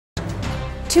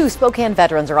Two Spokane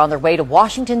veterans are on their way to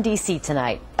Washington, D.C.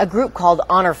 tonight. A group called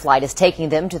Honor Flight is taking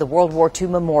them to the World War II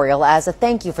Memorial as a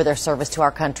thank you for their service to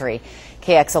our country.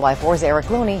 KXLY4's Erik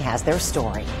Loney has their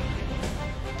story.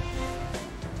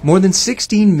 More than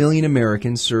 16 million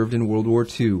Americans served in World War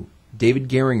II. David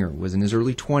Geringer was in his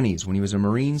early 20s when he was a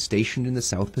Marine stationed in the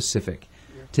South Pacific.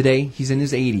 Today, he's in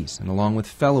his 80s, and along with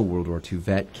fellow World War II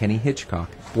vet Kenny Hitchcock,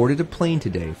 boarded a plane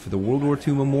today for the World War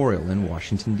II Memorial in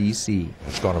Washington, D.C.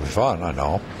 It's going to be fun, I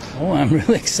know. Oh, I'm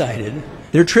really excited.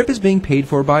 Their trip is being paid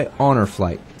for by Honor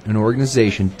Flight, an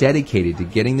organization dedicated to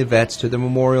getting the vets to the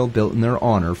memorial built in their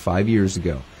honor 5 years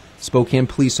ago. Spokane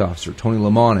police officer Tony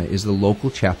Lamana is the local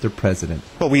chapter president.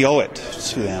 But we owe it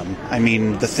to them. I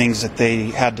mean, the things that they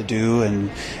had to do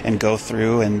and go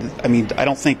through, and I mean, I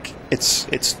don't think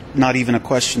it's not even a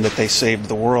question that they saved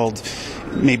the world,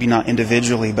 maybe not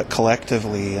individually, but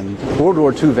collectively. And World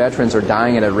War II veterans are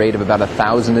dying at a rate of about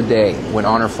 1,000 a day. When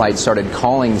Honor Flight started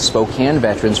calling Spokane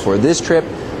veterans for this trip,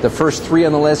 the first 3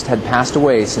 on the list had passed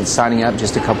away since signing up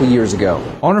just a couple years ago.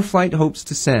 Honor Flight hopes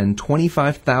to send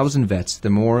 25,000 vets to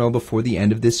the memorial before the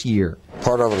end of this year.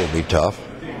 Part of it will be tough,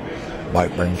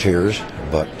 might bring tears,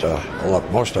 but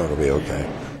most of it will be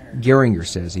okay. Geringer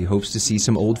says he hopes to see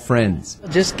some old friends.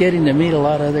 Just getting to meet a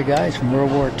lot of other guys from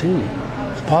World War II.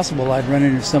 It's possible I'd run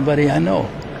into somebody I know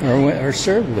or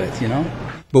served with, you know.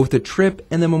 Both the trip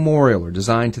and the memorial are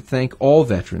designed to thank all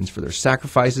veterans for their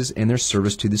sacrifices and their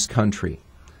service to this country.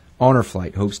 Honor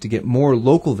Flight hopes to get more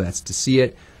local vets to see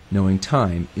it, knowing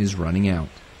time is running out.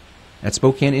 At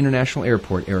Spokane International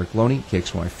Airport, Erik Loney,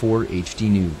 KXLY4 HD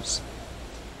News.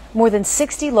 More than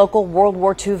 60 local World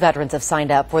War II veterans have signed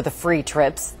up for the free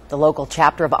trips. The local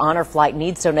chapter of Honor Flight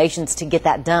needs donations to get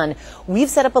that done. We've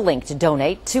set up a link to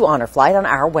donate to Honor Flight on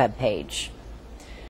our webpage.